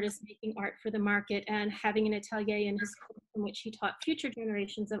exhibiting artist, making art for the market and having an atelier in his school from which he taught future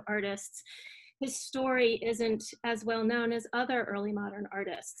generations of artists, his story isn't as well known as other early modern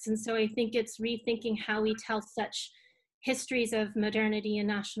artists. And so I think it's rethinking how we tell such histories of modernity and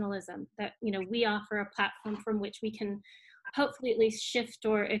nationalism, that, you know, we offer a platform from which we can hopefully at least shift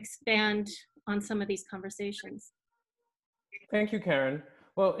or expand on some of these conversations. Thank you, Karen.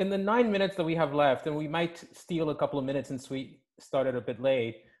 Well, in the 9 minutes that we have left, and we might steal a couple of minutes since we started a bit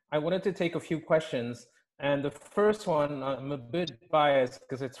late, I wanted to take a few questions. And the first one, I'm a bit biased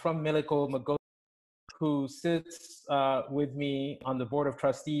because it's from Miliko Magosi, who sits with me on the board of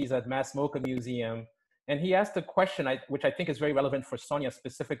trustees at Mass MoCA Museum. And he asked a question, which I think is very relevant for Sonia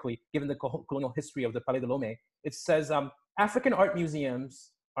specifically, given the colonial history of the Palais de Lomé. It says, African art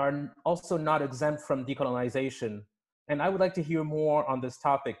museums are also not exempt from decolonization. And I would like to hear more on this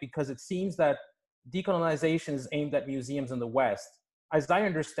topic, because it seems that decolonization is aimed at museums in the West. As I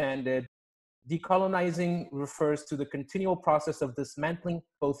understand it, decolonizing refers to the continual process of dismantling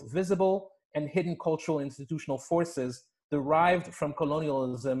both visible and hidden cultural institutional forces derived from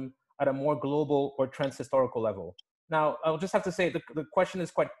colonialism at a more global or trans-historical level. Now, I'll just have to say the question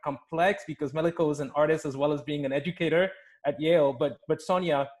is quite complex, because Miliko is an artist as well as being an educator at Yale. But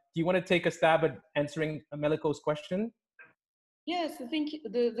Sonia, do you want to take a stab at answering Miliko's question? Yes, I think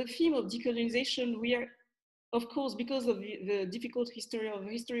the theme of decolonization, we are, of course, because of the difficult history of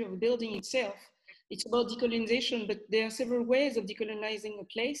the building itself, it's about decolonization, but there are several ways of decolonizing a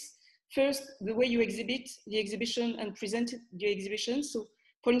place. First, the way you exhibit the exhibition and present the exhibition. So,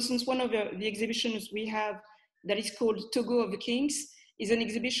 for instance, one of the exhibitions we have that is called Togo of the Kings is an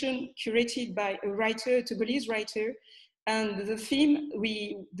exhibition curated by a writer, a Togolese writer. And the theme,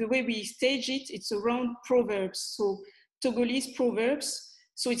 the way we stage it, it's around proverbs. So Togolese proverbs.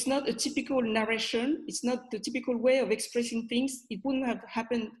 So it's not a typical narration. It's not the typical way of expressing things. It wouldn't have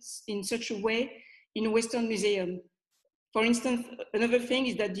happened in such a way in a Western museum. For instance, another thing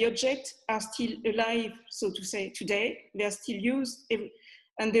is that the objects are still alive, so to say, today. They are still used,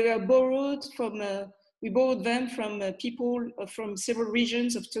 and they were borrowed from, we borrowed them from people from several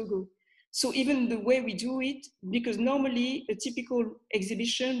regions of Togo. So even the way we do it, because normally a typical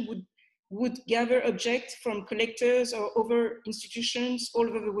exhibition would gather objects from collectors or other institutions all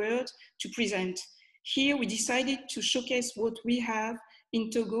over the world to present. Here we decided to showcase what we have in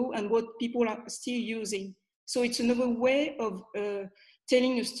Togo and what people are still using. So it's another way of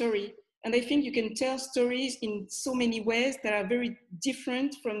telling a story. And I think you can tell stories in so many ways that are very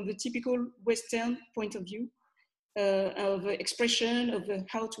different from the typical Western point of view of expression, of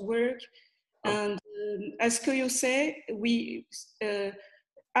how to work. And as Koyo said,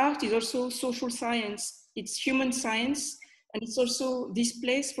 art is also social science. It's human science. And it's also this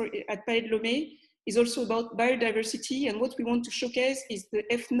place at Palais de Lomé is also about biodiversity. And what we want to showcase is the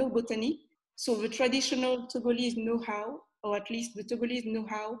ethnobotany. So the traditional Togolese know-how, or at least the Togolese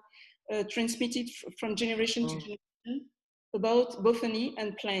know-how transmitted from generation to generation about botany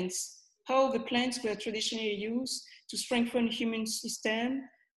and plants. How the plants were traditionally used to strengthen human system,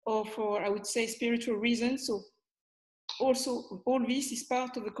 or for, I would say, spiritual reasons. So also all this is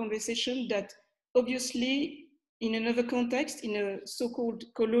part of the conversation that obviously in another context, in a so-called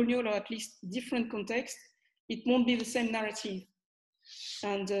colonial or at least different context, it won't be the same narrative.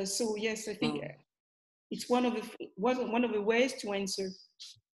 And so yes, I think it's one of the ways to answer.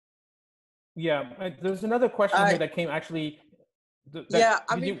 Yeah, there's another question here that came actually. Yeah,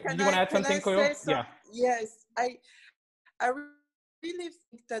 I mean, do you want to add something, Koyo? Yeah. Yes, I really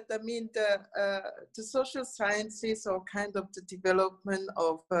think that, I mean, the social sciences are kind of the development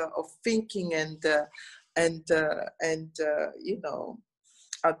of thinking and you know,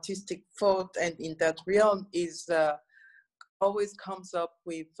 artistic thought, and in that realm is always comes up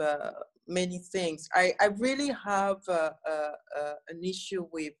with many things. I really have an issue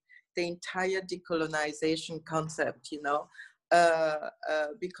with the entire decolonization concept, you know,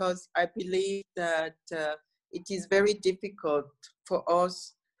 because I believe that it is very difficult for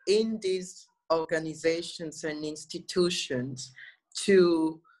us in these organizations and institutions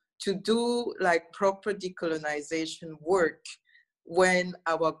to do like proper decolonization work when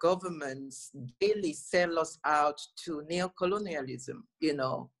our governments daily sell us out to neocolonialism, you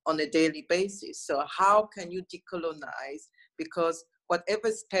know, on a daily basis. So how can you decolonize? Because whatever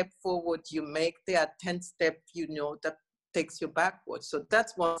step forward you make, there are 10 steps, you know, that takes you backwards. So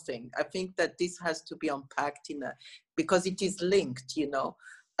that's one thing. I think that this has to be unpacked because it is linked, you know,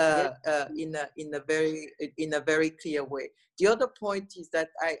 in a very clear way. The other point is that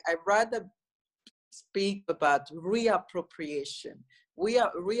I rather speak about reappropriation.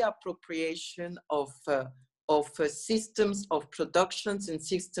 Reappropriation of systems of productions and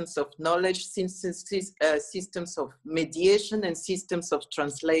systems of knowledge, systems of mediation and systems of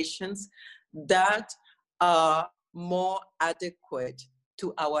translations that are more adequate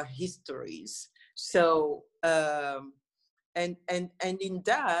to our histories. So, and in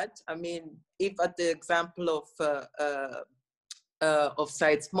that, I mean, if at the example of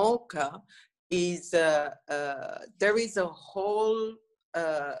Said Smoker, there is a whole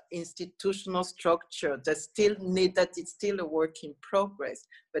institutional structure that's it's still a work in progress,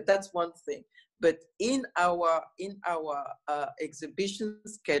 but that's one thing. But in our exhibition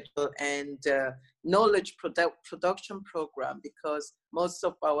schedule and knowledge production program, because most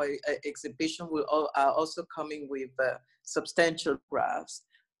of our exhibition are also coming with substantial graphs,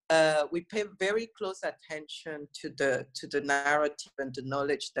 we pay very close attention to the narrative and the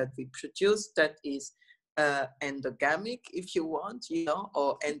knowledge that we produce that is endogamic, if you want, you know,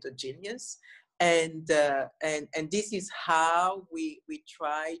 or endogenous, and this is how we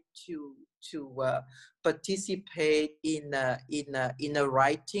try to participate in a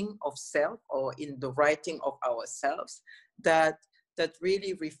writing of self, or in the writing of ourselves that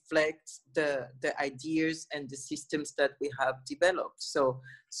really reflects the ideas and the systems that we have developed. So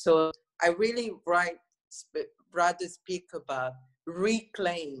I really rather speak about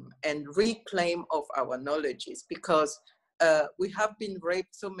reclaim of our knowledges, because we have been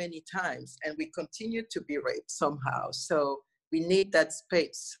raped so many times and we continue to be raped somehow. So we need that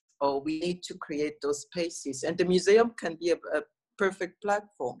space, or we need to create those spaces, and the museum can be a perfect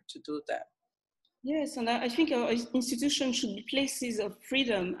platform to do that. Yes, and I think our institution should be places of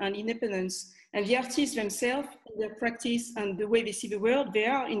freedom and independence, and the artists themselves, their practice and the way they see the world, they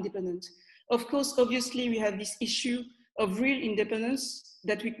are independent. Of course, obviously, we have this issue of real independence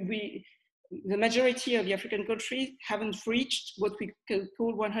that the majority of the African countries haven't reached what we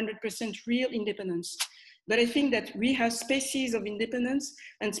call 100% real independence. But I think that we have spaces of independence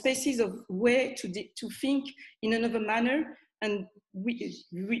and spaces of way to think in another manner. And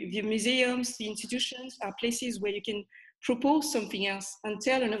the museums, the institutions are places where you can propose something else and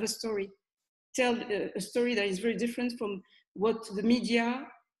tell another story. Tell a story that is very different from what the media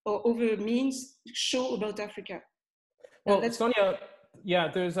or other means show about Africa. Well, Sonia, yeah,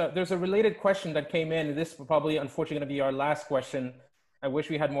 there's a related question that came in. This is probably, unfortunately, going to be our last question. I wish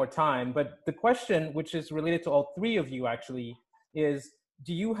we had more time. But the question, which is related to all three of you actually, is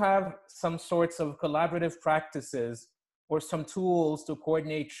do you have some sorts of collaborative practices or some tools to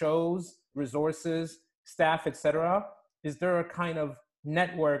coordinate shows, resources, staff, etc.? Is there a kind of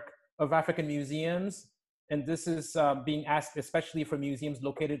network of African museums? And this is being asked especially for museums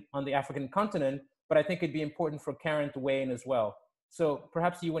located on the African continent, but I think it'd be important for Karen to weigh in as well. So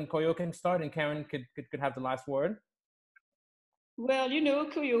perhaps you and Koyo can start, and Karen could have the last word. Well, you know,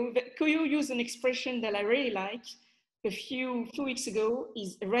 Koyo used an expression that I really like a few weeks ago,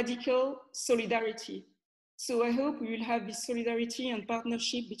 is radical solidarity. So I hope we will have this solidarity and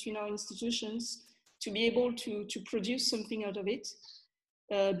partnership between our institutions to be able to produce something out of it,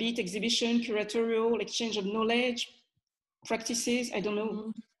 be it exhibition, curatorial, exchange of knowledge, practices, I don't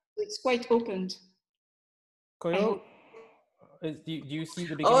know. It's quite opened. Koyo, do you see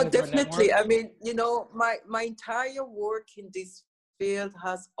the beginning of definitely. network? I mean, you know, my entire work in this field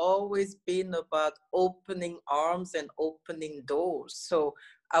has always been about opening arms and opening doors. So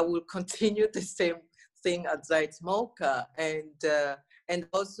I will continue the same thing at Said Smoker, and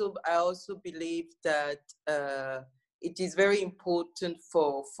also I also believe that it is very important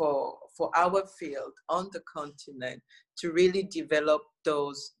for our field on the continent to really develop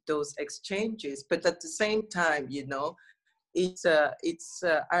those exchanges. But at the same time, you know,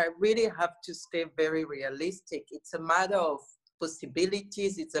 I really have to stay very realistic. It's a matter of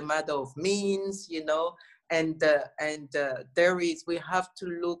possibilities. It's a matter of means, you know, and we have to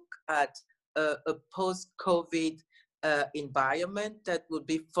look at a post-COVID environment that would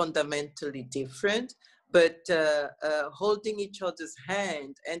be fundamentally different, but holding each other's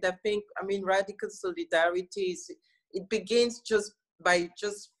hand. And I think, I mean, radical solidarity it begins just by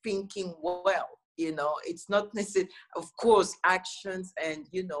thinking well, You know, it's not necessary. Of course, actions and,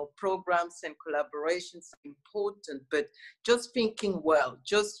 you know, programs and collaborations are important, but just thinking well,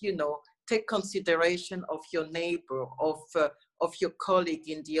 just, you know, take consideration of your neighbor, of your colleague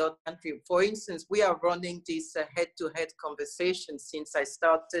in the other country. For instance, we are running these head-to-head conversations since I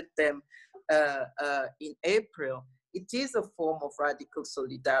started them in April. It is a form of radical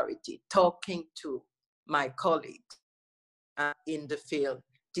solidarity, talking to my colleagues in the field,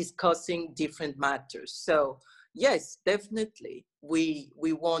 discussing different matters. So yes, definitely, we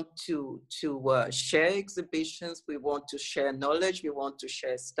want to share exhibitions, we want to share knowledge, we want to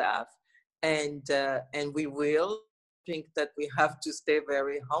share staff, and we will. Think that we have to stay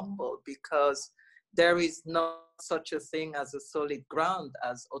very humble, because there is not such a thing as a solid ground,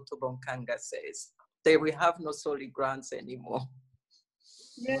 as Otto Bonkanga says. We have no solid grounds anymore.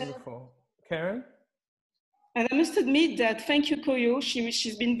 Yeah. Wonderful. Karen? And I must admit that, thank you, Koyo.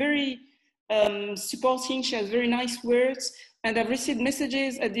 She's been very supporting. She has very nice words. And I've received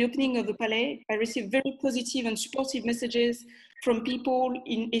messages at the opening of the Palais. I received very positive and supportive messages from people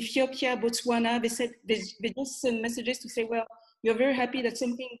in Ethiopia, Botswana. They said, they just send messages to say, well, you're very happy that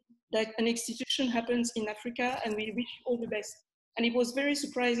something, that an institution happens in Africa, and we wish you all the best. And it was very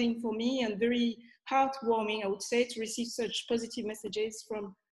surprising for me and very heartwarming, I would say, to receive such positive messages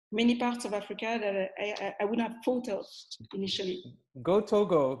from many parts of Africa that I wouldn't have thought of initially. Go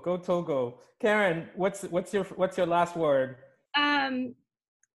Togo, go Togo. Karen, what's your last word?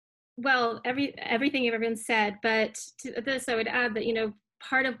 Well, everything everyone said, but to this I would add that, you know,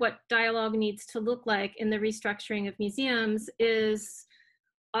 part of what dialogue needs to look like in the restructuring of museums is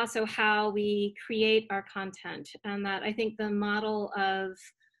also how we create our content, and that I think the model of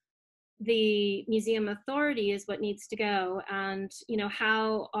the museum authority is what needs to go, and, you know,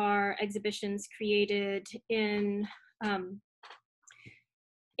 how are exhibitions created in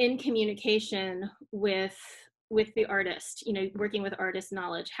communication with the artist, you know, working with artist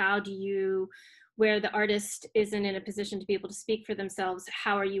knowledge. How do you, where the artist isn't in a position to be able to speak for themselves,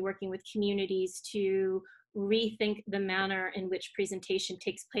 how are you working with communities to rethink the manner in which presentation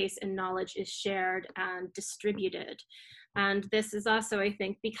takes place and knowledge is shared and distributed? And this is also, I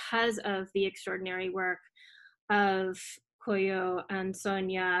think, because of the extraordinary work of Koyo and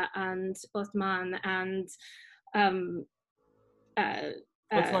Sonia and Othman and Othman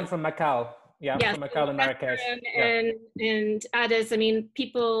from Macau. Yeah, yes, from Macau and Marrakesh. And Addis, I mean,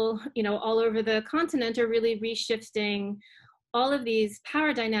 people, you know, all over the continent are really reshifting all of these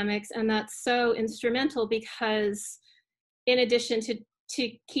power dynamics, and that's so instrumental, because in addition to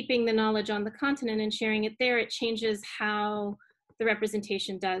keeping the knowledge on the continent and sharing it there, it changes how the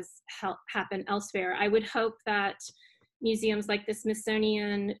representation does happen elsewhere. I would hope that museums like the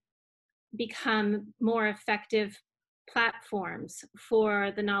Smithsonian become more effective platforms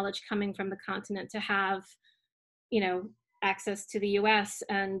for the knowledge coming from the continent to have, you know, access to the US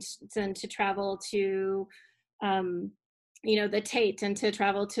and then to travel to, you know, the Tate, and to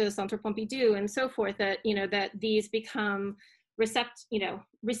travel to Centre Pompidou and so forth, that, you know, that these become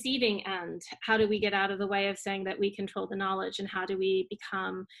receiving end. How do we get out of the way of saying that we control the knowledge, and how do we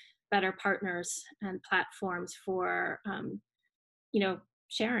become better partners and platforms for, you know,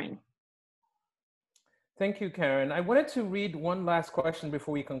 sharing? Thank you, Karen. I wanted to read one last question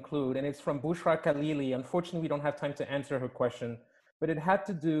before we conclude, and it's from Bushra Khalili. Unfortunately, we don't have time to answer her question, but it had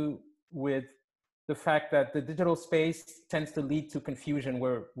to do with the fact that the digital space tends to lead to confusion,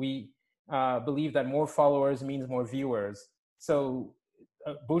 where we believe that more followers means more viewers. So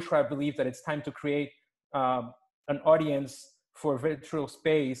Bushra believes that it's time to create an audience for virtual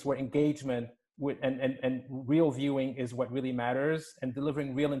space where engagement with, and real viewing is what really matters, and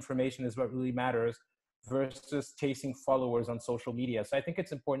delivering real information is what really matters, versus chasing followers on social media. So I think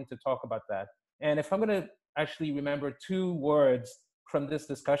it's important to talk about that. And if I'm going to actually remember two words from this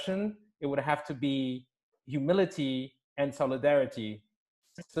discussion, it would have to be humility and solidarity.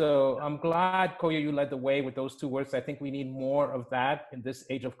 So I'm glad, Koyo, you led the way with those two words. I think we need more of that in this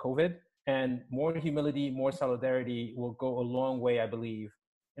age of COVID, and more humility, more solidarity will go a long way, I believe.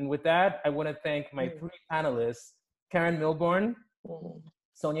 And with that, I want to thank my three panelists, Karen Milbourne,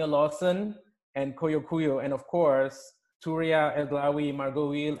 Sonia Lawson, and Koyo Kuyo, and of course, Touria Elglaoui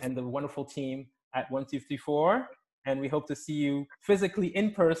Margouil and the wonderful team at 154. And we hope to see you physically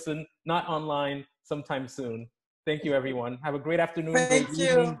in person, not online, sometime soon. Thank you, everyone. Have a great afternoon, great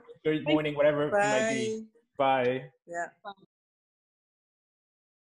evening, great morning, whatever it might be. Bye. Yeah.